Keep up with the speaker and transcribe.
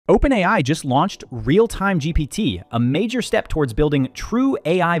OpenAI just launched Realtime GPT, a major step towards building true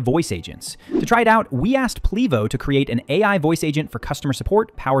AI voice agents. To try it out, we asked Plivo to create an AI voice agent for customer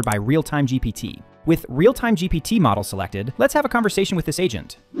support powered by Realtime GPT. With Realtime GPT model selected, let's have a conversation with this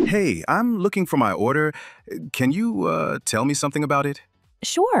agent. Hey, I'm looking for my order. Can you tell me something about it?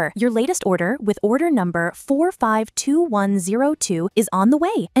 Sure. Your latest order with order number 452102 is on the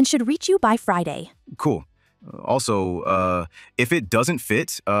way and should reach you by Friday. Cool. Also, if it doesn't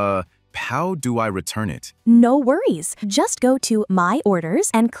fit, how do I return it? No worries. Just go to My Orders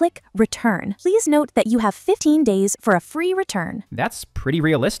and click Return. Please note that you have 15 days for a free return. That's pretty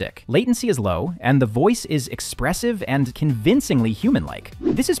realistic. Latency is low, and the voice is expressive and convincingly human-like.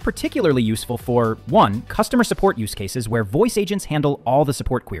 This is particularly useful for 1. Customer support use cases where voice agents handle all the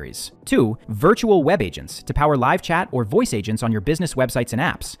support queries. 2. Virtual web agents to power live chat or voice agents on your business websites and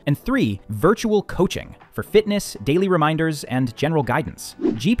apps. And 3. Virtual coaching for fitness, daily reminders, and general guidance.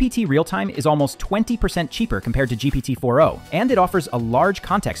 GPT Realtime is almost 20% cheaper compared to GPT-4o, and it offers a large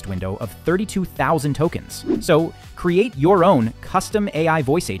context window of 32,000 tokens. So create your own custom AI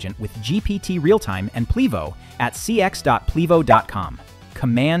voice agent with GPT Realtime and Plivo at cx.plivo.com.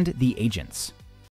 Command the agents.